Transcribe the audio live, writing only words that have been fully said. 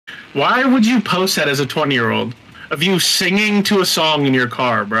Why would you post that as a 20-year-old? Of you singing to a song in your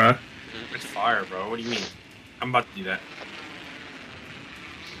car, bruh. It's fire, bro. What do you mean? I'm about to do that.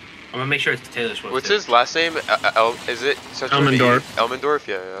 I'm gonna make sure it's Taylor Swift. What's his last name? Is it such Elmendorf. Elmendorf?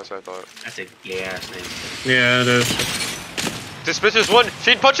 Yeah, that's what I thought. That's a gay ass name. Yeah, it is. Dismisses one.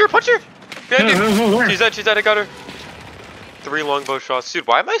 Shane, punch her! Punch her! She's dead, I got her. 3 longbow shots. Dude,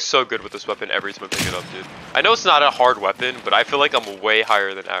 why am I so good with this weapon every time I pick it up, dude? I know it's not a hard weapon, but I feel like I'm way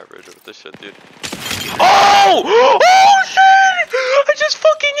higher than average with this shit, dude. Oh! Oh, shit! I just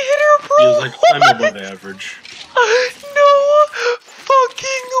fucking hit her, bro! Feels like I'm above average. No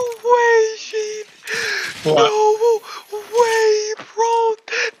fucking way, Shane. No way, bro.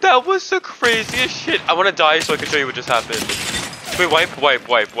 That was the craziest shit. I want to die so I can show you what just happened. Wait, wipe. I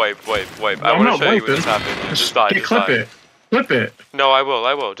want to show you what just happened. Just die, just clip die. it. Clip it. No, I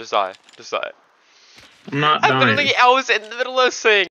will. Just die. I'm not dying. I was in the middle of saying